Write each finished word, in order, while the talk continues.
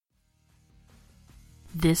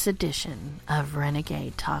This edition of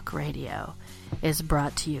Renegade Talk Radio is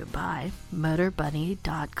brought to you by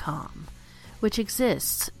MotorBunny.com, which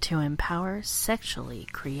exists to empower sexually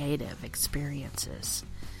creative experiences.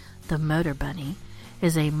 The Motor Bunny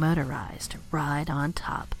is a motorized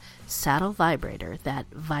ride-on-top saddle vibrator that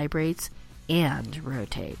vibrates and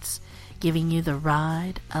rotates, giving you the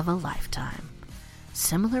ride of a lifetime.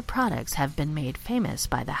 Similar products have been made famous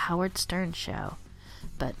by The Howard Stern Show,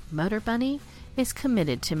 but Motor Bunny is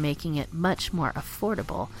committed to making it much more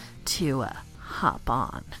affordable to hop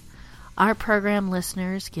on. Our program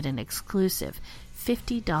listeners get an exclusive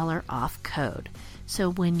 $50 off code, so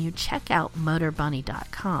when you check out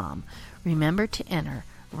MotorBunny.com, remember to enter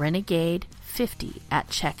Renegade50 at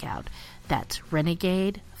checkout. That's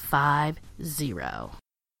Renegade50.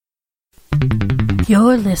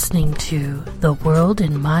 You're listening to The World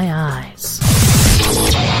in My Eyes.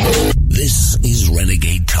 This is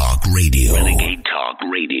Renegade Talk Radio. Renegade Talk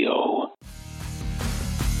Radio.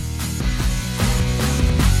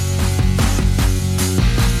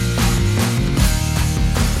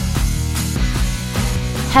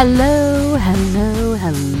 Hello,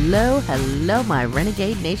 my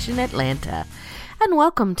Renegade Nation Atlanta. And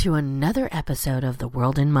welcome to another episode of The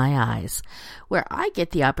World in My Eyes, where I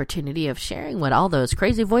get the opportunity of sharing what all those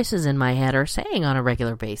crazy voices in my head are saying on a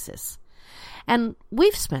regular basis. And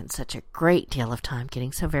we've spent such a great deal of time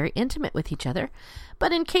getting so very intimate with each other,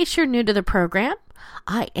 but in case you're new to the program,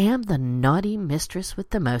 I am the naughty mistress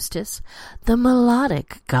with the mostest, the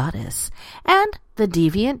melodic goddess, and the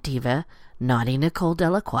deviant diva, Naughty Nicole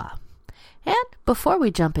Delacroix. And before we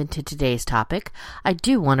jump into today's topic, I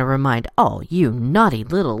do want to remind all you naughty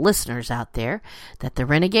little listeners out there that the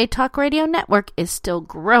Renegade Talk Radio Network is still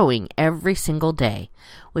growing every single day.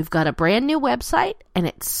 We've got a brand new website, and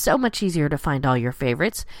it's so much easier to find all your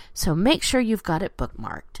favorites, so make sure you've got it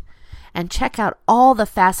bookmarked. And check out all the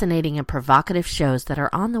fascinating and provocative shows that are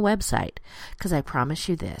on the website, because I promise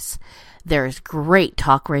you this, there is great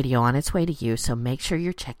talk radio on its way to you, so make sure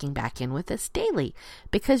you're checking back in with us daily,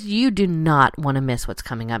 because you do not want to miss what's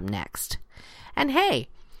coming up next. And hey,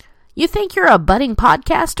 you think you're a budding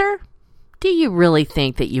podcaster? Do you really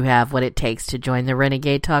think that you have what it takes to join the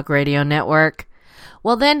Renegade Talk Radio Network?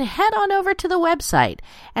 Well, then head on over to the website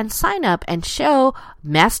and sign up and show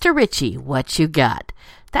Master Richie what you got.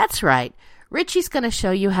 That's right, Richie's going to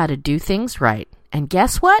show you how to do things right. And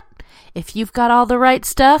guess what? If you've got all the right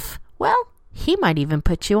stuff, well, he might even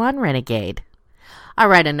put you on Renegade. All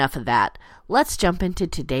right, enough of that. Let's jump into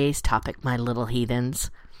today's topic, my little heathens.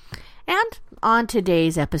 And on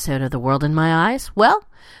today's episode of The World in My Eyes, well,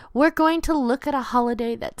 we're going to look at a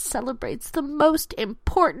holiday that celebrates the most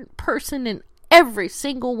important person in every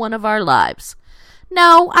single one of our lives.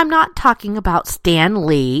 No, I'm not talking about Stan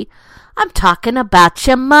Lee. I'm talking about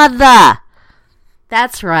your mother.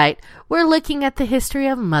 That's right. We're looking at the history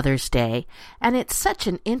of Mother's Day, and it's such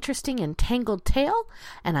an interesting and tangled tale,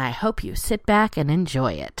 and I hope you sit back and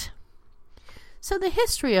enjoy it. So the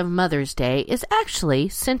history of Mother's Day is actually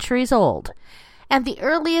centuries old, and the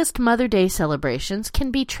earliest Mother Day celebrations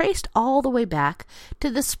can be traced all the way back to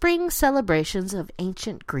the spring celebrations of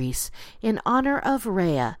ancient Greece in honor of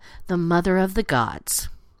Rhea, the mother of the gods.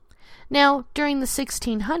 Now, during the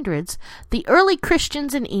 1600s, the early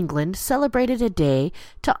Christians in England celebrated a day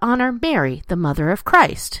to honor Mary, the mother of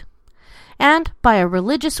Christ. And by a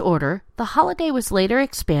religious order, the holiday was later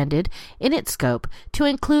expanded in its scope to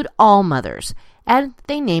include all mothers, and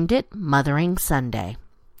they named it Mothering Sunday.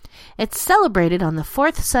 It's celebrated on the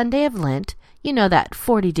fourth Sunday of Lent, you know, that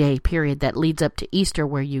 40-day period that leads up to Easter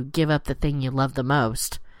where you give up the thing you love the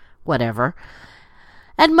most. Whatever.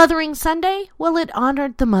 And Mothering Sunday, well, it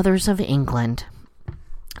honored the mothers of England.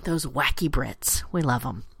 Those wacky Brits. We love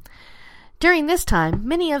them. During this time,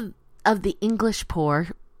 many of the English poor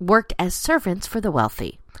worked as servants for the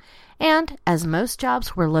wealthy. And as most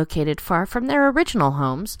jobs were located far from their original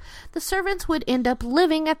homes, the servants would end up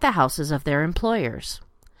living at the houses of their employers.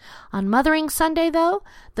 On Mothering Sunday, though,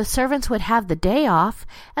 the servants would have the day off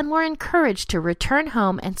and were encouraged to return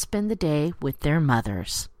home and spend the day with their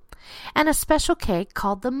mothers. And a special cake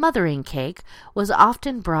called the mothering cake was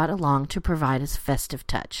often brought along to provide as a festive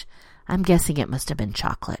touch. I'm guessing it must have been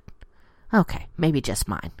chocolate. Okay, maybe just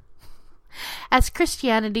mine. As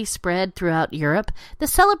Christianity spread throughout Europe, the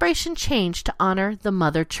celebration changed to honor the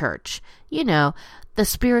Mother Church. You know, the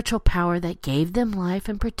spiritual power that gave them life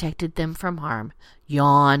and protected them from harm.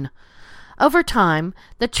 Yawn. Over time,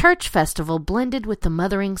 the church festival blended with the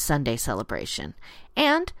Mothering Sunday celebration,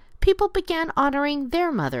 and people began honoring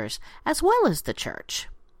their mothers as well as the church.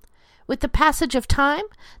 With the passage of time,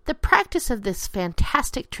 the practice of this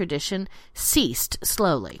fantastic tradition ceased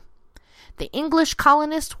slowly. The English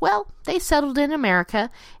colonists, well, they settled in America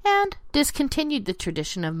and discontinued the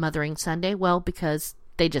tradition of Mothering Sunday, well, because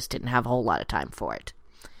they just didn't have a whole lot of time for it.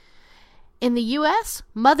 In the U.S.,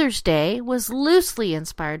 Mother's Day was loosely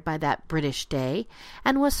inspired by that British day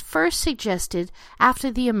and was first suggested after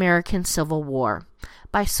the American Civil War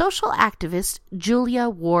by social activist Julia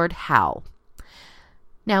Ward Howe.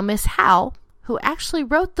 Now, Miss Howe, who actually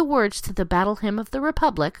wrote the words to the Battle Hymn of the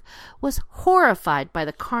Republic, was horrified by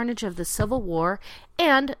the carnage of the Civil War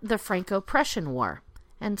and the Franco-Prussian War.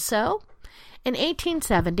 And so, in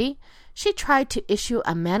 1870, she tried to issue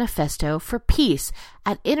a manifesto for peace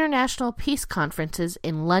at international peace conferences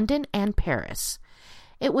in London and Paris.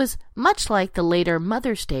 It was much like the later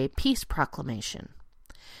Mother's Day Peace Proclamation.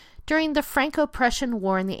 During the Franco-Prussian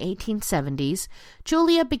War in the 1870s,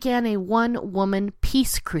 Julia began a one-woman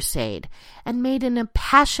peace crusade and made an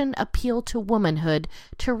impassioned appeal to womanhood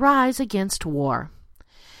to rise against war.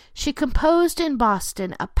 She composed in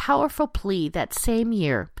Boston a powerful plea that same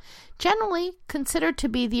year, generally considered to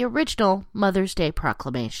be the original Mother's Day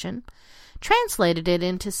Proclamation, translated it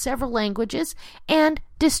into several languages, and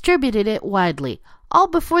distributed it widely, all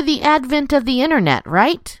before the advent of the internet,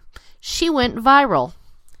 right? She went viral.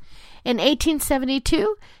 In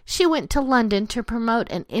 1872, she went to London to promote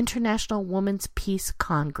an International Women's Peace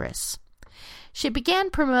Congress. She began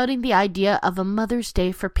promoting the idea of a Mother's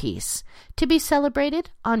Day for Peace, to be celebrated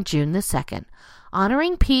on June the 2nd,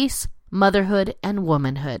 honoring peace, motherhood, and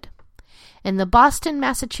womanhood. In the Boston,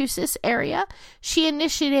 Massachusetts area, she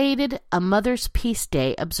initiated a Mother's Peace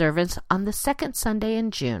Day observance on the second Sunday in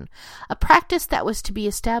June, a practice that was to be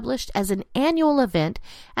established as an annual event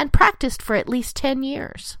and practiced for at least 10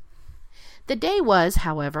 years. The day was,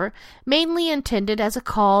 however, mainly intended as a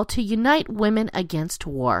call to unite women against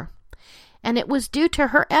war. And it was due to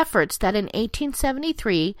her efforts that in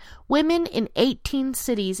 1873, women in 18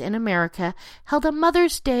 cities in America held a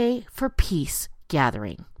Mother's Day for Peace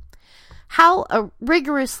gathering. Howe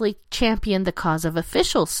rigorously championed the cause of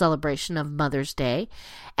official celebration of Mother's Day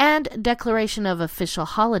and declaration of official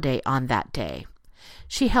holiday on that day.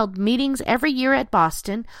 She held meetings every year at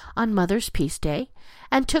Boston on Mother's Peace Day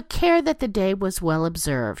and took care that the day was well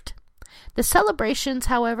observed. The celebrations,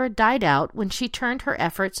 however, died out when she turned her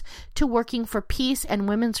efforts to working for peace and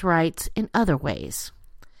women's rights in other ways.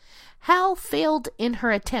 Howe failed in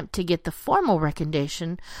her attempt to get the formal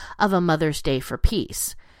recognition of a Mother's Day for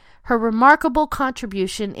Peace. Her remarkable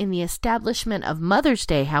contribution in the establishment of Mother's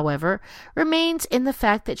Day, however, remains in the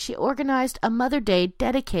fact that she organized a Mother Day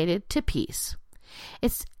dedicated to peace.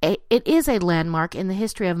 It is a landmark in the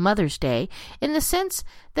history of Mother's Day in the sense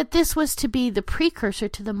that this was to be the precursor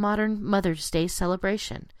to the modern Mother's Day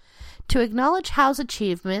celebration. To acknowledge Howe's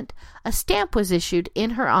achievement, a stamp was issued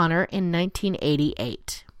in her honor in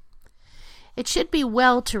 1988. It should be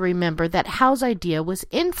well to remember that Howe's idea was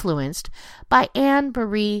influenced by Anne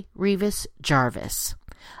Marie Revis Jarvis,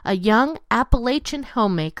 a young Appalachian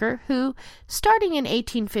homemaker who, starting in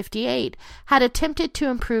 1858, had attempted to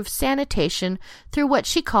improve sanitation through what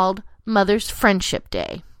she called Mother's Friendship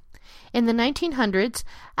Day. In the 1900s,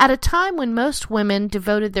 at a time when most women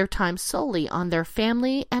devoted their time solely on their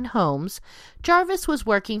family and homes, Jarvis was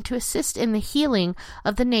working to assist in the healing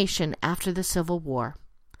of the nation after the Civil War.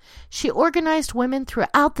 She organized women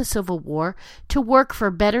throughout the Civil War to work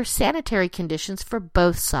for better sanitary conditions for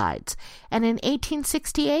both sides, and in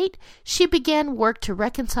 1868 she began work to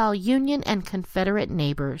reconcile Union and Confederate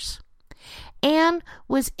neighbors. Anne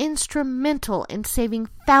was instrumental in saving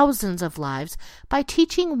thousands of lives by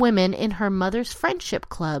teaching women in her mother's friendship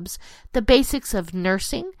clubs the basics of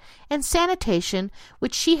nursing and sanitation,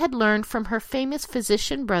 which she had learned from her famous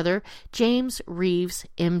physician brother, James Reeves,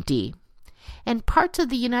 M.D. In parts of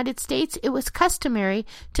the United States, it was customary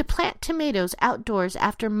to plant tomatoes outdoors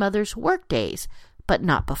after mothers' work days, but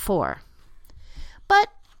not before. But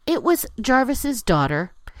it was Jarvis's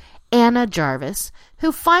daughter, Anna Jarvis,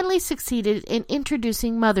 who finally succeeded in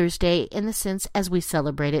introducing Mother's Day in the sense as we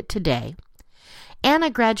celebrate it today.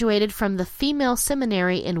 Anna graduated from the Female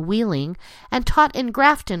Seminary in Wheeling and taught in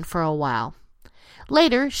Grafton for a while.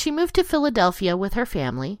 Later, she moved to Philadelphia with her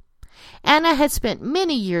family. Anna had spent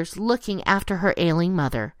many years looking after her ailing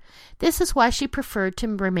mother. This is why she preferred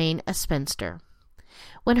to remain a spinster.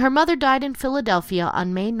 When her mother died in Philadelphia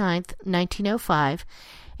on May 9, 1905,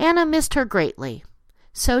 Anna missed her greatly.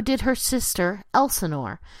 So did her sister,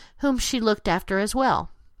 Elsinore, whom she looked after as well.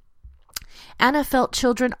 Anna felt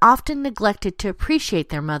children often neglected to appreciate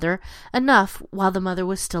their mother enough while the mother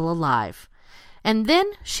was still alive. And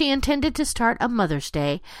then she intended to start a Mother's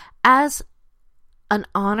Day as an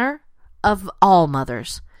honor of all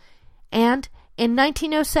mothers. And In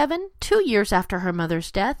 1907, 2 years after her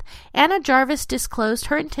mother's death, Anna Jarvis disclosed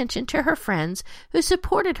her intention to her friends who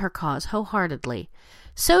supported her cause wholeheartedly.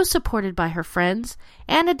 So supported by her friends,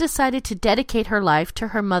 Anna decided to dedicate her life to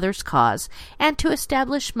her mother's cause and to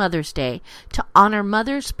establish Mother's Day to honor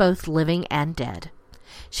mothers both living and dead.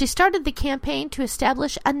 She started the campaign to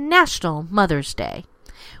establish a national Mother's Day.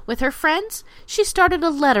 With her friends, she started a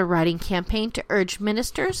letter-writing campaign to urge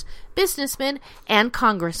ministers, businessmen, and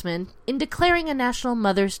congressmen in declaring a national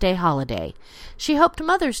Mother's Day holiday. She hoped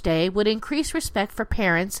Mother's Day would increase respect for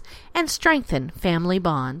parents and strengthen family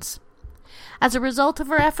bonds. As a result of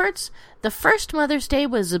her efforts, the first Mother's Day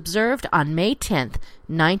was observed on May 10,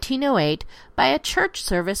 1908, by a church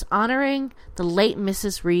service honoring the late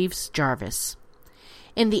Mrs. Reeves Jarvis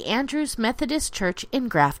in the Andrews Methodist Church in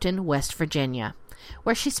Grafton, West Virginia,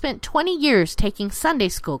 where she spent 20 years taking Sunday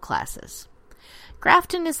school classes.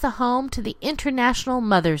 Grafton is the home to the International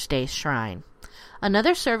Mother's Day Shrine.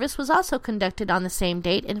 Another service was also conducted on the same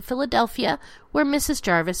date in Philadelphia, where Mrs.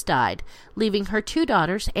 Jarvis died, leaving her 2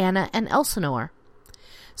 daughters, Anna and Elsinore.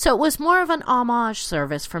 So it was more of an homage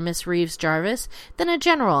service for Miss Reeves Jarvis than a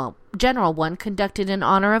general one conducted in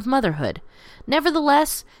honor of motherhood.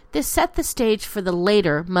 Nevertheless, this set the stage for the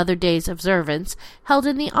later Mother Day's observance held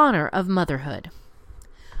in the honor of motherhood.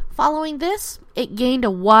 Following this, it gained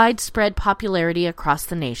a widespread popularity across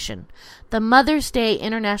the nation. The Mother's Day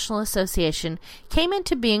International Association came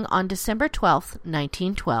into being on December 12,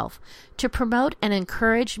 1912, to promote and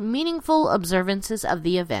encourage meaningful observances of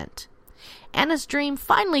the event. Anna's dream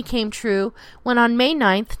finally came true when on May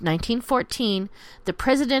 9, 1914, the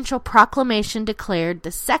presidential proclamation declared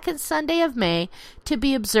the second Sunday of May to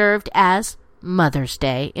be observed as Mother's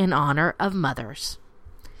Day in honor of mothers.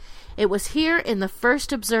 It was here in the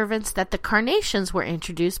first observance that the carnations were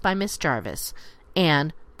introduced by Miss Jarvis,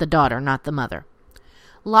 and the daughter, not the mother.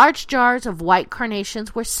 Large jars of white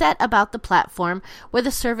carnations were set about the platform where the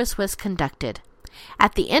service was conducted.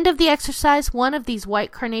 At the end of the exercise, one of these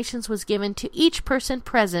white carnations was given to each person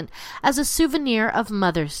present as a souvenir of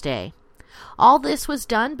Mother's Day. All this was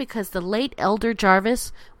done because the late Elder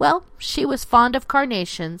Jarvis, well, she was fond of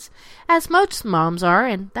carnations, as most moms are,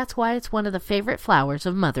 and that's why it's one of the favorite flowers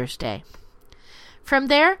of Mother's Day. From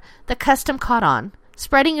there, the custom caught on,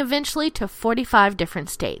 spreading eventually to 45 different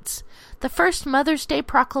states. The first Mother's Day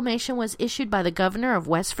proclamation was issued by the governor of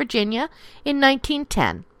West Virginia in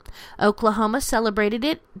 1910. Oklahoma celebrated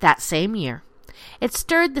it that same year. It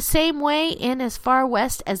stirred the same way in as far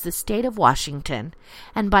west as the state of Washington,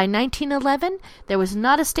 and by 1911 there was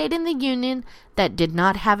not a state in the Union that did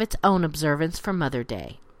not have its own observance for Mother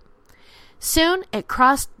Day. Soon it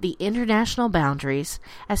crossed the international boundaries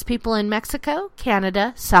as people in Mexico,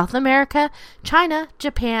 Canada, South America, China,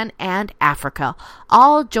 Japan, and Africa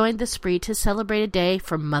all joined the spree to celebrate a day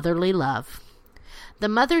for motherly love. The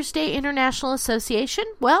Mother's Day International Association,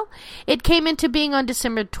 well, it came into being on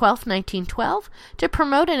December 12, 1912, to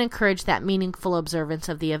promote and encourage that meaningful observance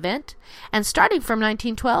of the event. And starting from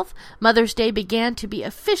 1912, Mother's Day began to be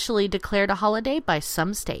officially declared a holiday by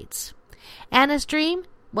some states. Anna's dream,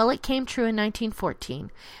 well, it came true in 1914,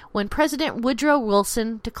 when President Woodrow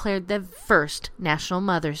Wilson declared the first National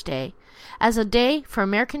Mother's Day as a day for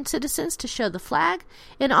American citizens to show the flag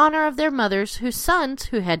in honor of their mothers whose sons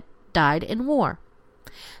who had died in war.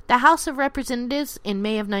 The House of Representatives in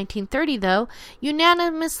May of 1930, though,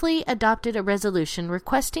 unanimously adopted a resolution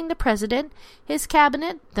requesting the President, his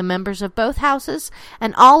cabinet, the members of both houses,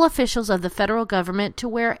 and all officials of the federal government to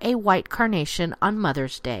wear a white carnation on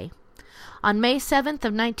Mother's Day. On May 7th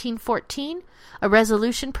of 1914, a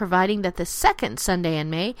resolution providing that the second Sunday in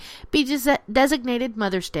May be designated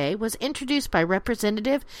Mother's Day was introduced by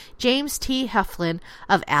Representative James T. Heflin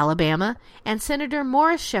of Alabama and Senator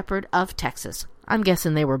Morris Shepherd of Texas. I'm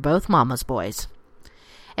guessing they were both mama's boys.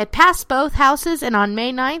 It passed both houses, and on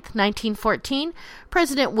May 9, 1914,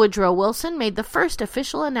 President Woodrow Wilson made the first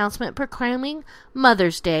official announcement proclaiming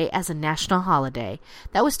Mother's Day as a national holiday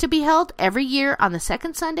that was to be held every year on the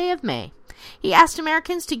second Sunday of May. He asked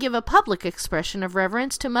Americans to give a public expression of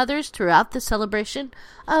reverence to mothers throughout the celebration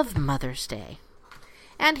of Mother's Day.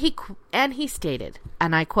 And he stated,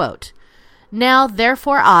 and I quote, "Now,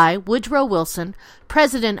 therefore, I, Woodrow Wilson,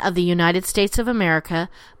 President of the United States of America,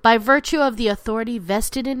 by virtue of the authority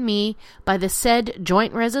vested in me by the said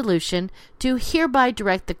joint resolution, do hereby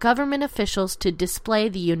direct the government officials to display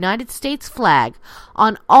the United States flag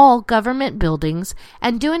on all government buildings,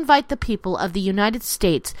 and do invite the people of the United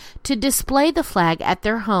States to display the flag at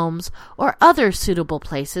their homes or other suitable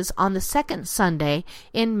places on the second Sunday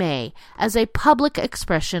in May as a public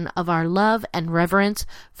expression of our love and reverence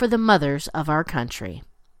for the mothers of our country."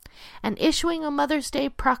 and issuing a Mother's Day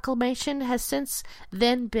proclamation has since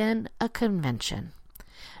then been a convention.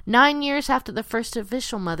 9 years after the first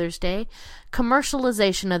official Mother's Day,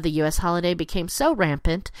 commercialization of the U.S. holiday became so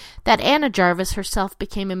rampant that Anna Jarvis herself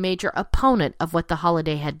became a major opponent of what the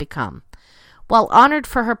holiday had become. While honored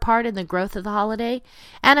for her part in the growth of the holiday,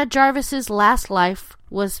 Anna Jarvis's last life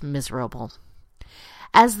was miserable.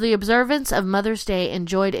 As the observance of Mother's Day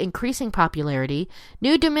enjoyed increasing popularity,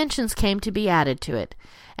 new dimensions came to be added to it,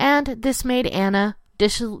 and this made Anna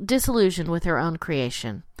disillusioned with her own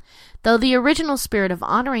creation. Though the original spirit of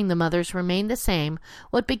honoring the mothers remained the same,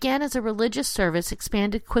 what began as a religious service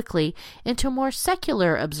expanded quickly into a more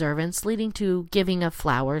secular observance, leading to giving of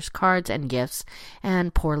flowers, cards, and gifts,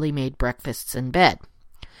 and poorly made breakfasts in bed.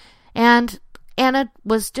 And Anna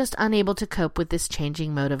was just unable to cope with this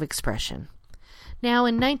changing mode of expression. Now,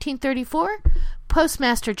 in 1934,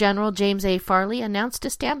 Postmaster General James A. Farley announced a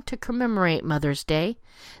stamp to commemorate Mother's Day.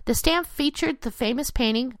 The stamp featured the famous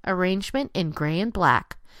painting arrangement in gray and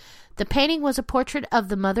black. The painting was a portrait of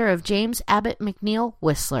the mother of James Abbott McNeill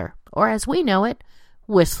Whistler, or as we know it,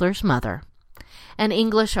 Whistler's mother, an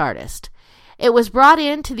English artist. It was brought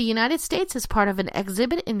into the United States as part of an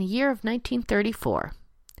exhibit in the year of 1934.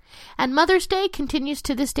 And Mother's Day continues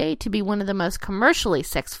to this day to be one of the most commercially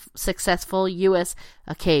successful U.S.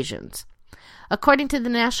 occasions. According to the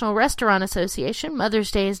National Restaurant Association, Mother's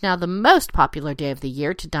Day is now the most popular day of the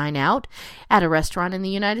year to dine out at a restaurant in the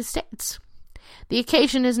United States. The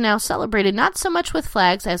occasion is now celebrated not so much with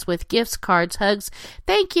flags as with gifts, cards, hugs,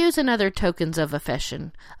 thank yous, and other tokens of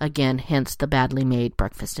affection. Again, hence the badly made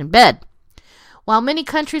breakfast in bed. While many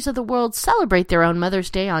countries of the world celebrate their own Mother's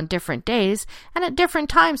Day on different days and at different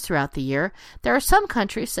times throughout the year, there are some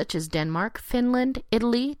countries such as Denmark, Finland,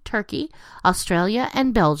 Italy, Turkey, Australia,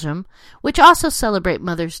 and Belgium, which also celebrate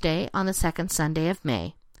Mother's Day on the second Sunday of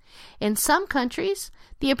May. In some countries,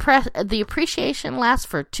 the appreciation lasts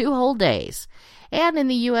for 2 whole days. And in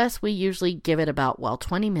the U.S., we usually give it about,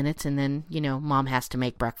 20 minutes, and then, Mom has to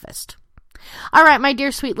make breakfast. All right, my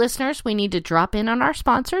dear sweet listeners, we need to drop in on our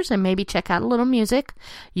sponsors and maybe check out a little music.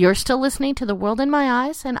 You're still listening to The World in My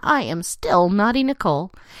Eyes, and I am still Naughty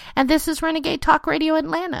Nicole. And this is Renegade Talk Radio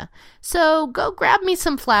Atlanta. So go grab me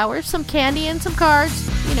some flowers, some candy, and some cards,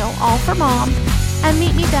 all for Mom, and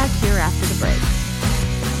meet me back here after the break.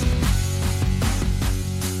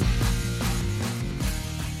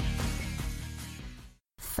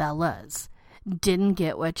 Fellas, didn't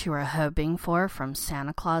get what you were hoping for from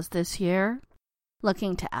Santa Claus this year?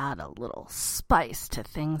 Looking to add a little spice to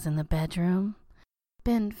things in the bedroom?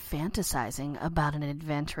 Been fantasizing about an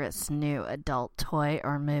adventurous new adult toy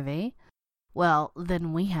or movie? Well,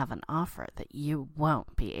 then we have an offer that you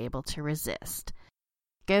won't be able to resist.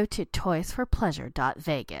 Go to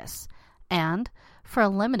toysforpleasure.vegas, and for a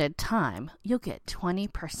limited time, you'll get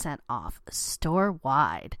 20% off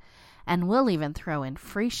store-wide. And we'll even throw in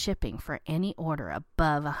free shipping for any order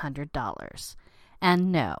above $100.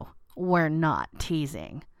 And no, we're not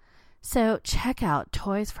teasing. So check out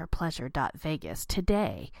toysforpleasure.vegas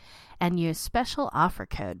today and use special offer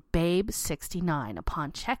code BABE69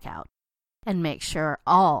 upon checkout. And make sure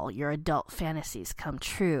all your adult fantasies come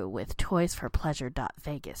true with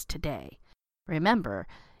toysforpleasure.vegas today. Remember,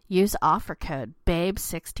 use offer code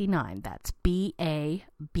BABE69, that's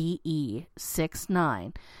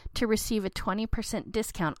BABE69, to receive a 20%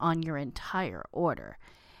 discount on your entire order.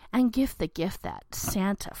 And gift the gift that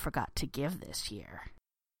Santa forgot to give this year.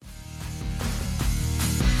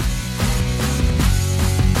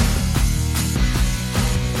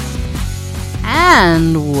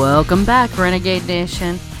 And welcome back, Renegade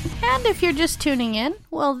Nation. And if you're just tuning in,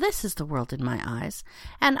 well, this is The World in My Eyes.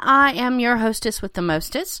 And I am your hostess with the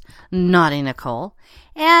mostest, Naughty Nicole.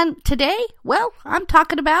 And today, I'm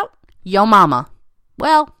talking about yo mama.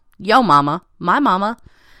 Well, yo mama, my mama,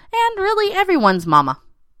 and really everyone's mama.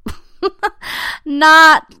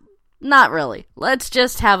 Not really. Let's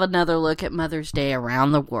just have another look at Mother's Day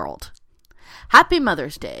around the world. Happy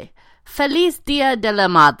Mother's Day. Feliz Dia de las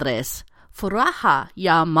Madres. Furaha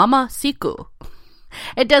ya mama siku.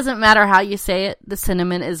 It doesn't matter how you say it, the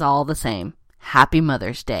sentiment is all the same. Happy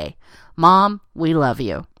Mother's Day. Mom, we love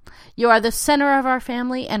you. You are the center of our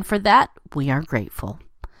family, and for that, we are grateful.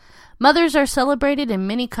 Mothers are celebrated in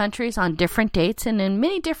many countries on different dates and in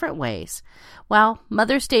many different ways. While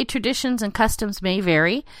Mother's Day traditions and customs may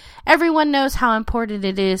vary, everyone knows how important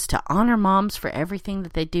it is to honor moms for everything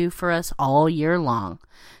that they do for us all year long.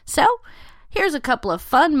 So, here's a couple of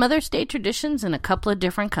fun Mother's Day traditions in a couple of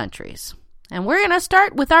different countries. And we're going to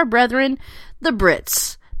start with our brethren, the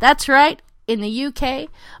Brits. That's right, in the UK,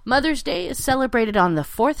 Mother's Day is celebrated on the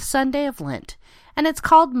 4th Sunday of Lent, and it's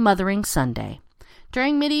called Mothering Sunday.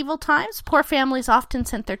 During medieval times, poor families often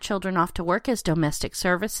sent their children off to work as domestic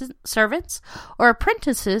servants or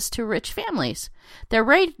apprentices to rich families. The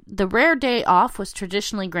rare day off was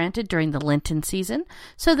traditionally granted during the Lenten season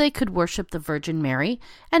so they could worship the Virgin Mary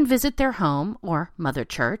and visit their home, or mother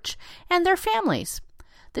church, and their families.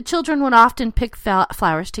 The children would often pick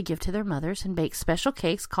flowers to give to their mothers and bake special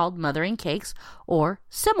cakes called mothering cakes or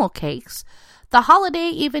simul cakes. The holiday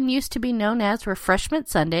even used to be known as Refreshment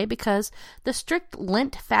Sunday because the strict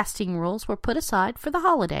Lent fasting rules were put aside for the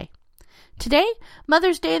holiday. Today,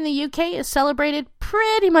 Mother's Day in the UK is celebrated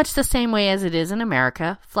pretty much the same way as it is in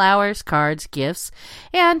America. Flowers, cards, gifts,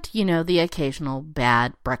 and, the occasional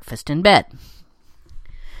bad breakfast in bed.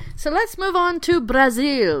 So let's move on to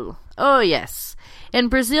Brazil. Oh, yes. In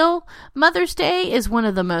Brazil, Mother's Day is one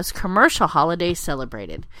of the most commercial holidays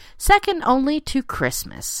celebrated, second only to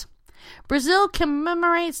Christmas. Brazil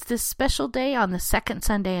commemorates this special day on the second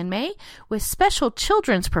Sunday in May with special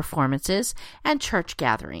children's performances and church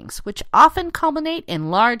gatherings, which often culminate in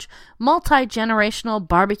large, multi-generational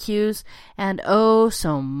barbecues and oh,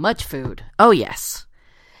 so much food. Oh, yes.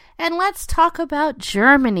 And let's talk about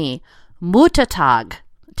Germany. Muttertag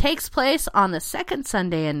takes place on the second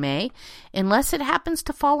Sunday in May, unless it happens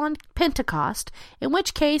to fall on Pentecost, in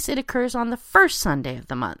which case it occurs on the first Sunday of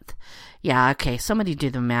the month. Yeah, okay, somebody do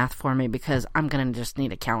the math for me because I'm going to just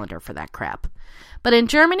need a calendar for that crap. But in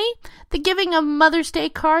Germany, the giving of Mother's Day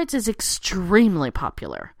cards is extremely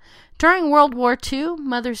popular. During World War II,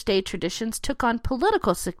 Mother's Day traditions took on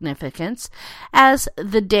political significance as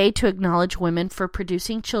the day to acknowledge women for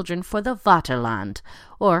producing children for the Vaterland,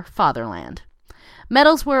 or fatherland.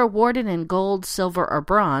 Medals were awarded in gold, silver, or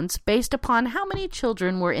bronze based upon how many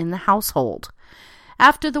children were in the household.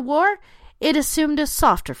 After the war, it assumed a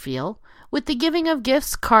softer feel, with the giving of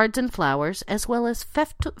gifts, cards, and flowers, as well as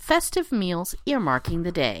festive meals earmarking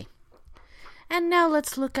the day. And now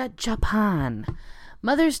let's look at Japan.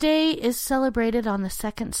 Mother's Day is celebrated on the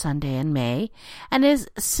second Sunday in May and is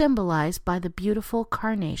symbolized by the beautiful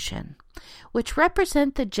carnation, which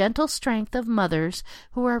represent the gentle strength of mothers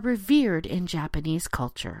who are revered in Japanese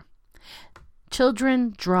culture.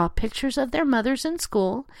 Children draw pictures of their mothers in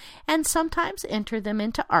school and sometimes enter them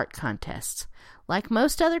into art contests. Like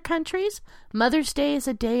most other countries, Mother's Day is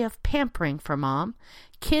a day of pampering for mom.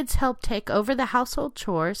 Kids help take over the household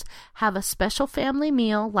chores, have a special family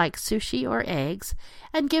meal like sushi or eggs,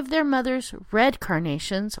 and give their mothers red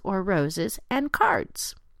carnations or roses and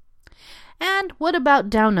cards. And what about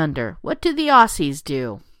down under? What do the Aussies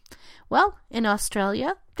do? Well, in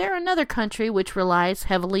Australia, they're another country which relies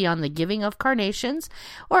heavily on the giving of carnations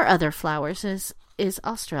or other flowers is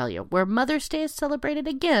Australia, where Mother's Day is celebrated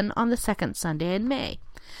again on the second Sunday in May.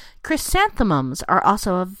 Chrysanthemums are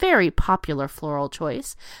also a very popular floral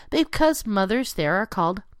choice because mothers there are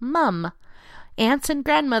called mum. Aunts and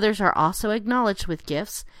grandmothers are also acknowledged with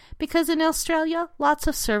gifts because in Australia, lots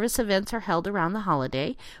of service events are held around the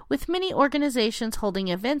holiday, with many organizations holding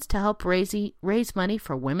events to help raise money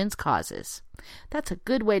for women's causes. That's a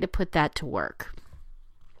good way to put that to work.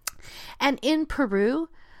 And in Peru,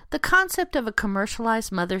 the concept of a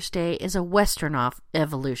commercialized Mother's Day is a Western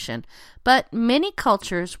evolution, but many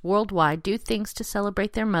cultures worldwide do things to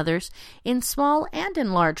celebrate their mothers in small and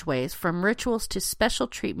in large ways, from rituals to special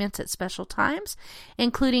treatments at special times,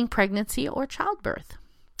 including pregnancy or childbirth.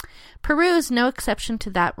 Peru is no exception to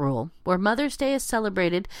that rule, where Mother's Day is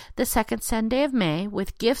celebrated the second Sunday of May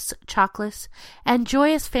with gifts, chocolates, and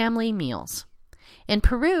joyous family meals. In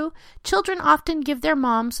Peru, children often give their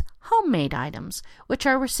moms homemade items, which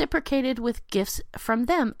are reciprocated with gifts from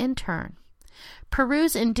them in turn.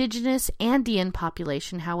 Peru's indigenous Andean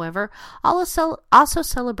population, however, also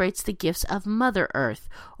celebrates the gifts of Mother Earth,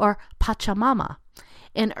 or Pachamama,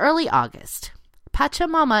 in early August.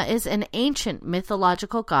 Pachamama is an ancient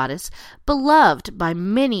mythological goddess beloved by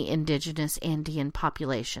many indigenous Andean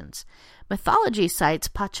populations. Mythology cites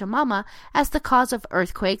Pachamama as the cause of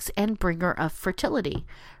earthquakes and bringer of fertility.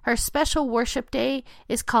 Her special worship day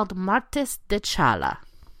is called Martes de Chala.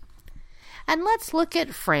 And let's look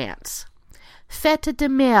at France. Fête de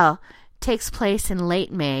Mère takes place in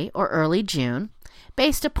late May or early June,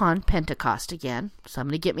 based upon Pentecost again.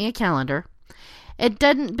 Somebody get me a calendar. It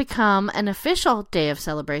didn't become an official day of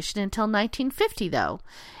celebration until 1950, though,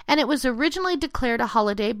 and it was originally declared a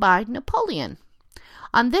holiday by Napoleon.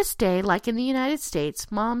 On this day, like in the United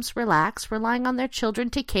States, moms relax, relying on their children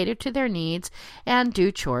to cater to their needs and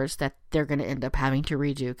do chores that they're going to end up having to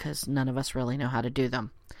redo because none of us really know how to do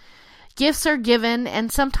them. Gifts are given,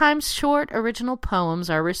 and sometimes short original poems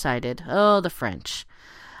are recited. Oh, the French.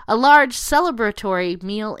 A large celebratory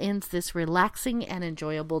meal ends this relaxing and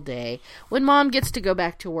enjoyable day when Mom gets to go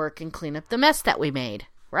back to work and clean up the mess that we made,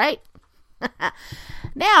 right?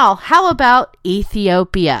 Now, how about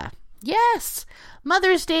Ethiopia? Yes,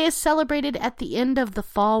 Mother's Day is celebrated at the end of the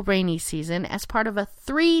fall rainy season as part of a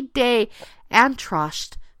 3-day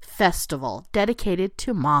Antrost festival dedicated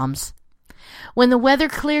to moms. When the weather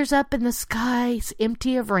clears up and the sky's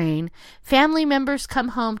empty of rain, family members come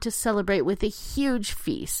home to celebrate with a huge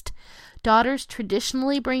feast. Daughters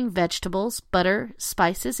traditionally bring vegetables, butter,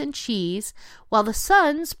 spices, and cheese, while the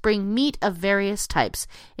sons bring meat of various types,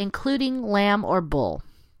 including lamb or bull.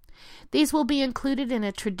 These will be included in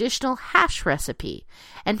a traditional hash recipe,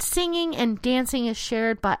 and singing and dancing is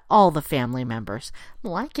shared by all the family members,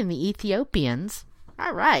 like in the Ethiopians.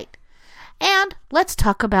 All right. And let's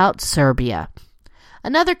talk about Serbia.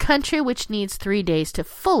 Another country which needs 3 days to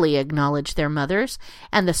fully acknowledge their mothers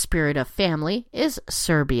and the spirit of family is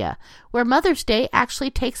Serbia, where Mother's Day actually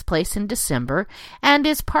takes place in December and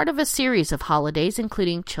is part of a series of holidays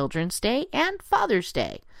including Children's Day and Father's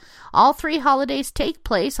Day. All 3 holidays take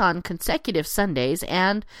place on consecutive Sundays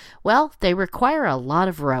and, well, they require a lot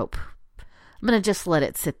of rope. I'm going to just let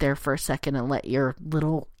it sit there for a second and let your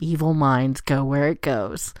little evil minds go where it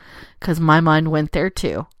goes, because my mind went there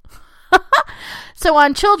too. So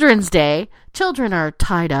on Children's Day, children are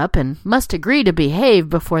tied up and must agree to behave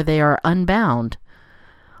before they are unbound.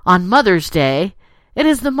 On Mother's Day, it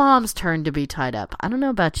is the mom's turn to be tied up. I don't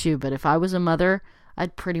know about you, but if I was a mother,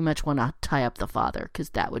 I'd pretty much want to tie up the father,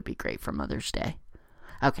 because that would be great for Mother's Day.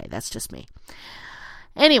 Okay, that's just me.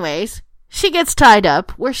 Anyways, she gets tied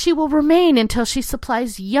up, where she will remain until she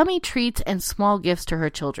supplies yummy treats and small gifts to her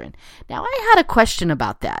children. Now, I had a question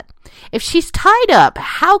about that. If she's tied up,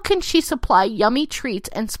 how can she supply yummy treats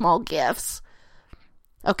and small gifts?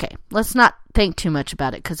 Okay, let's not think too much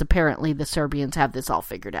about it, because apparently the Serbians have this all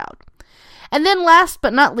figured out. And then last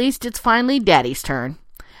but not least, it's finally Daddy's turn.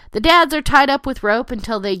 The dads are tied up with rope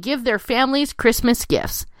until they give their families Christmas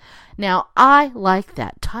gifts. Now, I like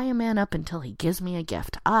that. Tie a man up until he gives me a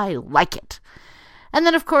gift. I like it. And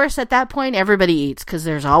then, of course, at that point, everybody eats, because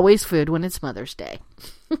there's always food when it's Mother's Day.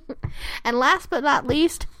 And last but not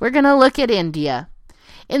least, we're going to look at India.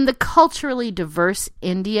 In the culturally diverse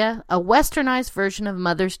India, a westernized version of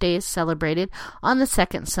Mother's Day is celebrated on the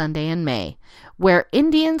second Sunday in May, where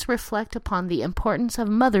Indians reflect upon the importance of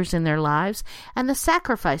mothers in their lives and the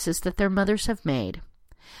sacrifices that their mothers have made.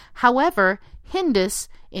 However, Hindus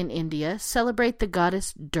in India celebrate the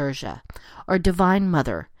goddess Durga, or Divine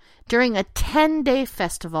Mother, during a 10-day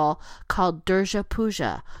festival called Durga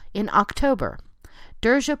Puja in October.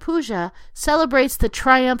 Durga Puja celebrates the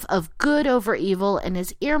triumph of good over evil and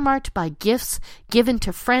is earmarked by gifts given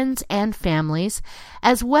to friends and families,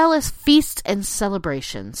 as well as feasts and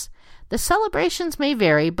celebrations. The celebrations may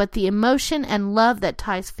vary, but the emotion and love that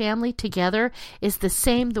ties family together is the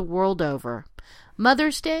same the world over.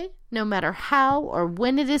 Mother's Day, no matter how or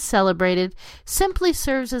when it is celebrated, simply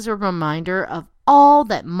serves as a reminder of all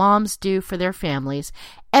that moms do for their families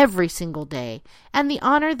every single day and the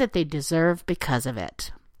honor that they deserve because of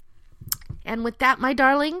it. And with that, my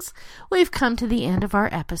darlings, we've come to the end of our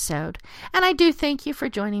episode, and I do thank you for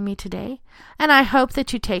joining me today, and I hope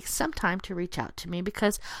that you take some time to reach out to me,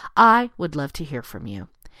 because I would love to hear from you.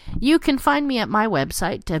 You can find me at my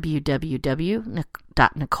website,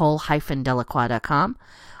 www.nicole-delacroix.com,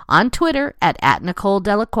 on Twitter at Nicole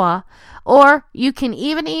Delacroix, or you can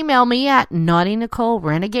even email me at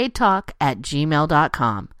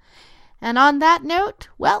naughtynicolerenegadetalk@gmail.com. And on that note,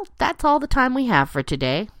 well, that's all the time we have for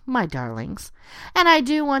today, my darlings. And I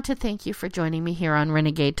do want to thank you for joining me here on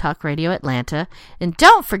Renegade Talk Radio Atlanta, and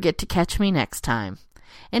don't forget to catch me next time.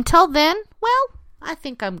 Until then, well, I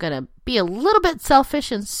think I'm going to be a little bit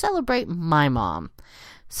selfish and celebrate my mom.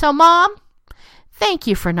 So, Mom, thank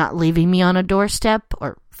you for not leaving me on a doorstep,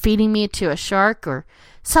 or feeding me to a shark, or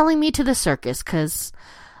selling me to the circus, because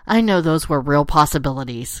I know those were real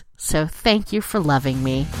possibilities. So thank you for loving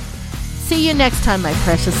me. See you next time, my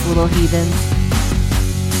precious little heathens.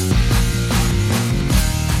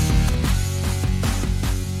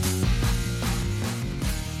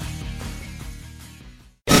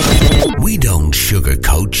 We don't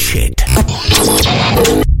sugarcoat shit.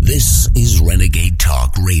 This is Renegade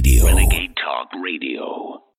Talk Radio. Renegade Talk Radio.